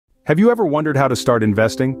Have you ever wondered how to start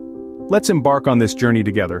investing? Let's embark on this journey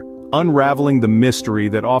together, unraveling the mystery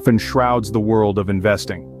that often shrouds the world of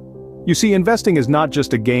investing. You see, investing is not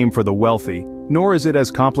just a game for the wealthy, nor is it as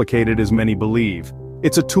complicated as many believe.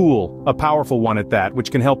 It's a tool, a powerful one at that, which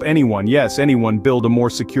can help anyone, yes, anyone, build a more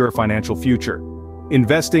secure financial future.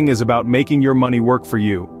 Investing is about making your money work for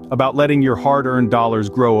you, about letting your hard-earned dollars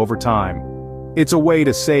grow over time. It's a way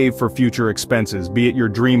to save for future expenses, be it your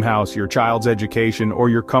dream house, your child's education, or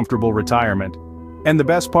your comfortable retirement. And the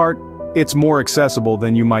best part? It's more accessible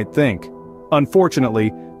than you might think.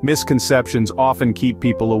 Unfortunately, misconceptions often keep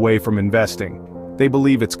people away from investing. They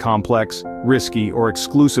believe it's complex, risky, or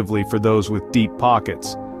exclusively for those with deep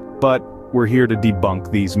pockets. But we're here to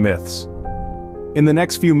debunk these myths. In the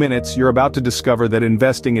next few minutes, you're about to discover that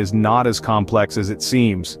investing is not as complex as it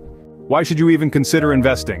seems. Why should you even consider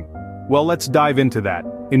investing? Well, let's dive into that.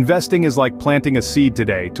 Investing is like planting a seed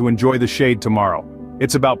today to enjoy the shade tomorrow.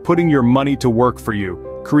 It's about putting your money to work for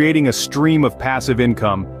you, creating a stream of passive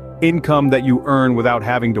income that you earn without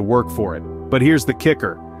having to work for it. But here's the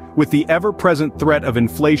kicker. With the ever-present threat of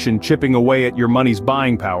inflation chipping away at your money's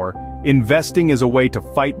buying power, investing is a way to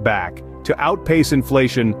fight back, to outpace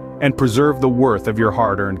inflation, and preserve the worth of your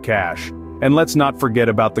hard-earned cash. And let's not forget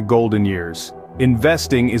about the golden years.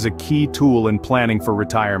 Investing is a key tool in planning for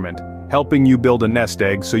retirement, helping you build a nest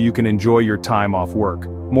egg so you can enjoy your time off work.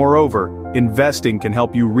 Moreover, investing can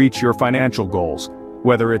help you reach your financial goals,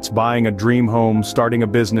 whether it's buying a dream home, starting a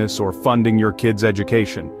business, or funding your kids'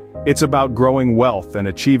 education. It's about growing wealth and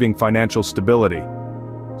achieving financial stability.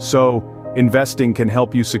 So, investing can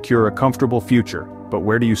help you secure a comfortable future, but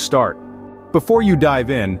where do you start? Before you dive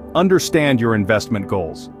in, understand your investment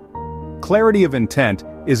goals. Clarity of intent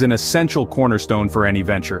is an essential cornerstone for any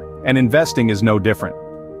venture, and investing is no different.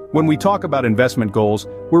 When we talk about investment goals,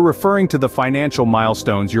 we're referring to the financial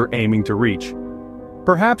milestones you're aiming to reach.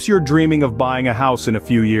 Perhaps you're dreaming of buying a house in a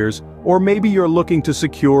few years, or maybe you're looking to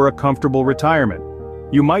secure a comfortable retirement.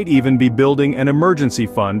 You might even be building an emergency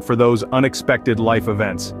fund for those unexpected life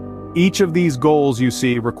events. Each of these goals, you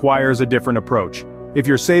see, requires a different approach. If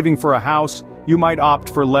you're saving for a house, you might opt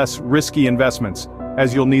for less risky investments,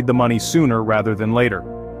 as you'll need the money sooner rather than later.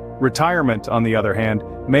 Retirement, on the other hand,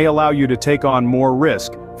 may allow you to take on more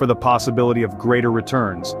risk for the possibility of greater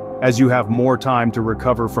returns, as you have more time to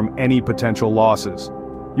recover from any potential losses.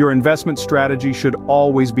 Your investment strategy should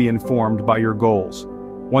always be informed by your goals.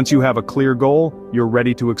 Once you have a clear goal, you're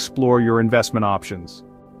ready to explore your investment options.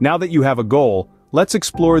 Now that you have a goal, let's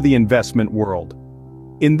explore the investment world.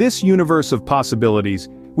 In this universe of possibilities,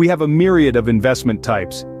 we have a myriad of investment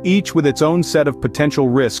types, each with its own set of potential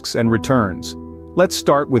risks and returns. Let's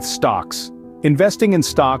start with stocks. Investing in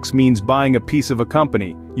stocks means buying a piece of a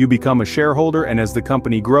company. You become a shareholder, and as the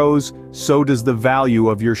company grows, so does the value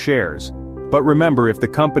of your shares. But remember, if the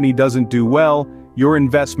company doesn't do well, your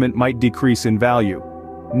investment might decrease in value.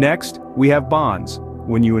 Next, we have bonds.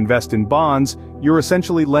 When you invest in bonds, you're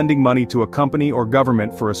essentially lending money to a company or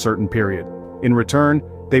government for a certain period. In return,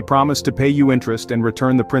 they promise to pay you interest and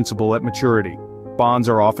return the principal at maturity. Bonds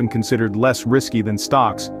are often considered less risky than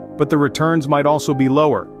stocks, but the returns might also be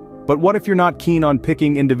lower. But what if you're not keen on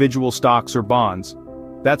picking individual stocks or bonds?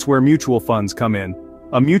 That's where mutual funds come in.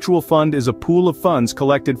 A mutual fund is a pool of funds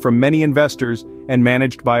collected from many investors and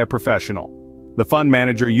managed by a professional. The fund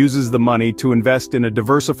manager uses the money to invest in a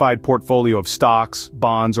diversified portfolio of stocks,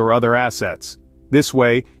 bonds, or other assets. This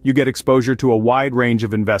way, you get exposure to a wide range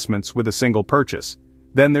of investments with a single purchase.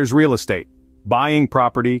 Then there's real estate. Buying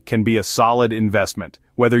property can be a solid investment,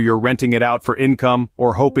 whether you're renting it out for income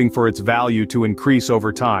or hoping for its value to increase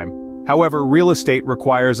over time. However, real estate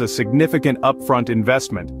requires a significant upfront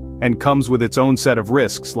investment and comes with its own set of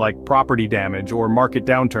risks like property damage or market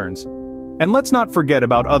downturns. And let's not forget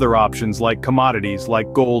about other options like commodities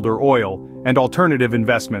like gold or oil, and alternative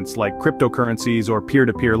investments like cryptocurrencies or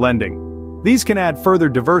peer-to-peer lending. These can add further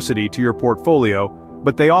diversity to your portfolio,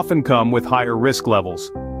 but they often come with higher risk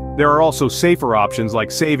levels. There are also safer options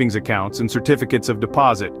like savings accounts and certificates of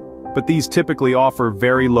deposit, but these typically offer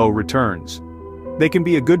very low returns. They can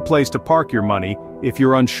be a good place to park your money if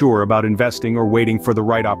you're unsure about investing or waiting for the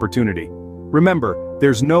right opportunity. Remember,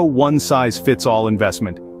 there's no one-size-fits-all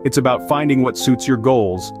investment. It's about finding what suits your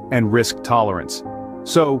goals and risk tolerance.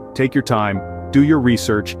 So, take your time, do your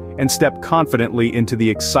research, and step confidently into the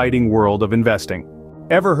exciting world of investing.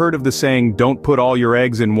 Ever heard of the saying, "Don't put all your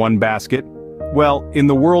eggs in one basket"? Well, in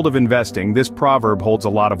the world of investing, this proverb holds a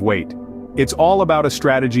lot of weight. It's all about a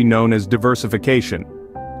strategy known as diversification.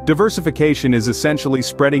 Diversification is essentially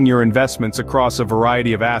spreading your investments across a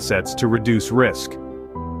variety of assets to reduce risk.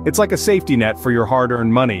 It's like a safety net for your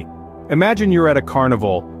hard-earned money. Imagine you're at a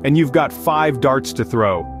carnival, and you've got 5 darts to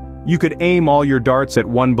throw. You could aim all your darts at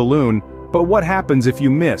one balloon, but what happens if you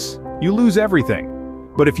miss? You lose everything.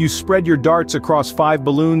 But if you spread your darts across 5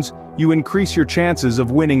 balloons, you increase your chances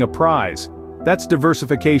of winning a prize. That's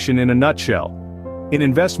diversification in a nutshell. In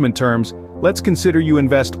investment terms, let's consider you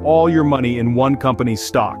invest all your money in one company's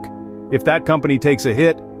stock. If that company takes a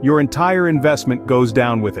hit, your entire investment goes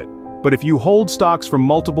down with it. But if you hold stocks from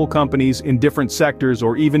multiple companies in different sectors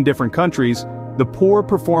or even different countries, the poor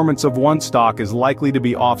performance of one stock is likely to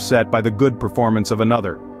be offset by the good performance of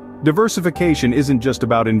another. Diversification isn't just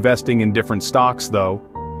about investing in different stocks, though.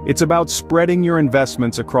 It's about spreading your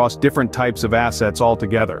investments across different types of assets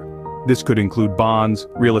altogether. This could include bonds,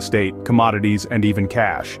 real estate, commodities, and even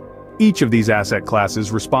cash. Each of these asset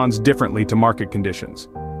classes responds differently to market conditions.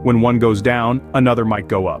 When one goes down, another might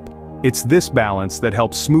go up. It's this balance that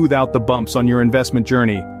helps smooth out the bumps on your investment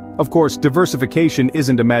journey. Of course, diversification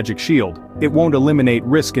isn't a magic shield. It won't eliminate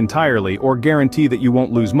risk entirely or guarantee that you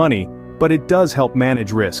won't lose money, but it does help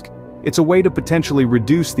manage risk. It's a way to potentially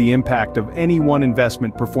reduce the impact of any one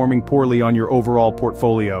investment performing poorly on your overall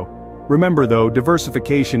portfolio. Remember though,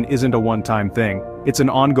 diversification isn't a one-time thing. It's an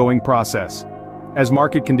ongoing process. As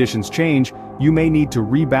market conditions change, you may need to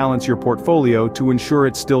rebalance your portfolio to ensure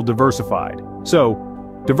it's still diversified. So,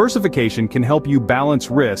 diversification can help you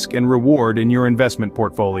balance risk and reward in your investment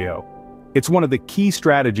portfolio. It's one of the key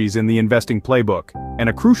strategies in the investing playbook, and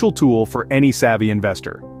a crucial tool for any savvy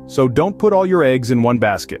investor. So don't put all your eggs in one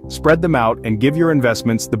basket, spread them out and give your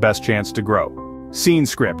investments the best chance to grow. Scene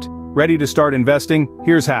script. Ready to start investing?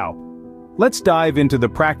 Here's how. Let's dive into the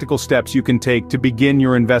practical steps you can take to begin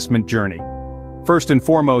your investment journey. First and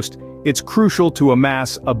foremost, it's crucial to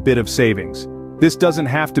amass a bit of savings. This doesn't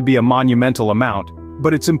have to be a monumental amount,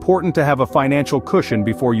 but it's important to have a financial cushion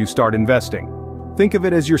before you start investing. Think of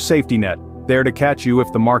it as your safety net, there to catch you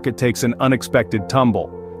if the market takes an unexpected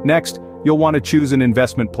tumble. Next, you'll want to choose an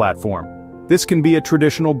investment platform. This can be a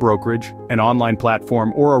traditional brokerage, an online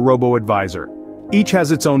platform, or a robo-advisor. Each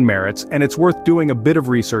has its own merits, and it's worth doing a bit of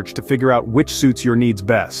research to figure out which suits your needs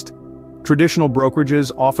best. Traditional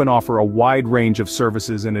brokerages often offer a wide range of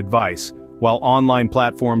services and advice, while online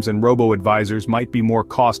platforms and robo-advisors might be more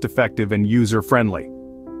cost-effective and user-friendly.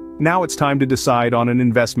 Now it's time to decide on an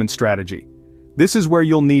investment strategy. This is where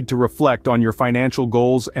you'll need to reflect on your financial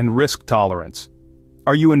goals and risk tolerance.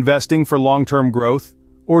 Are you investing for long-term growth,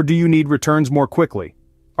 or do you need returns more quickly?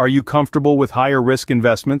 Are you comfortable with higher risk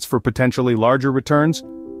investments for potentially larger returns,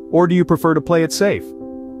 or do you prefer to play it safe?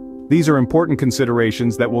 These are important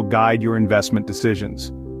considerations that will guide your investment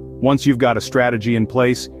decisions. Once you've got a strategy in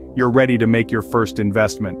place, you're ready to make your first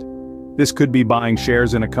investment. This could be buying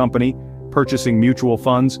shares in a company, purchasing mutual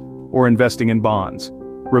funds, or investing in bonds.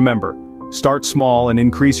 Remember, start small and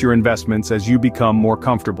increase your investments as you become more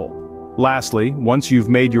comfortable. Lastly, once you've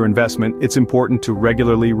made your investment, it's important to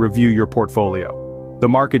regularly review your portfolio. The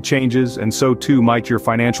market changes, and so too might your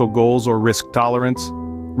financial goals or risk tolerance.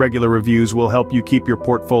 Regular reviews will help you keep your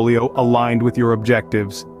portfolio aligned with your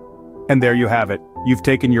objectives. And there you have it. You've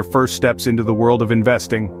taken your first steps into the world of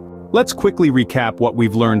investing. Let's quickly recap what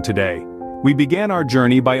we've learned today. We began our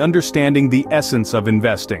journey by understanding the essence of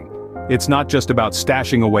investing. It's not just about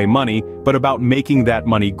stashing away money, but about making that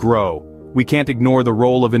money grow. We can't ignore the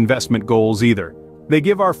role of investment goals either. They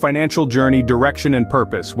give our financial journey direction and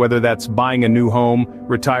purpose, whether that's buying a new home,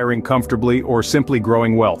 retiring comfortably, or simply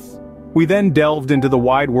growing wealth. We then delved into the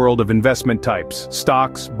wide world of investment types: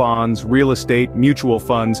 stocks, bonds, real estate, mutual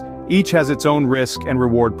funds. Each has its own risk and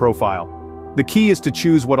reward profile. The key is to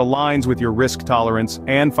choose what aligns with your risk tolerance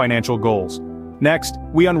and financial goals. Next,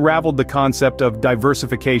 we unraveled the concept of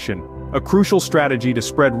diversification, a crucial strategy to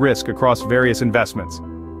spread risk across various investments.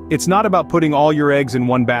 It's not about putting all your eggs in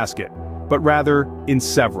one basket, but rather in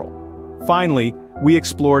several. Finally, we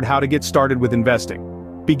explored how to get started with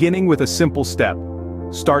investing, beginning with a simple step.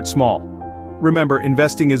 Start small. Remember,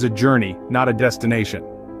 investing is a journey, not a destination.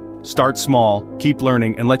 Start small, keep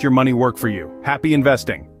learning, and let your money work for you. Happy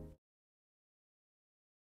investing!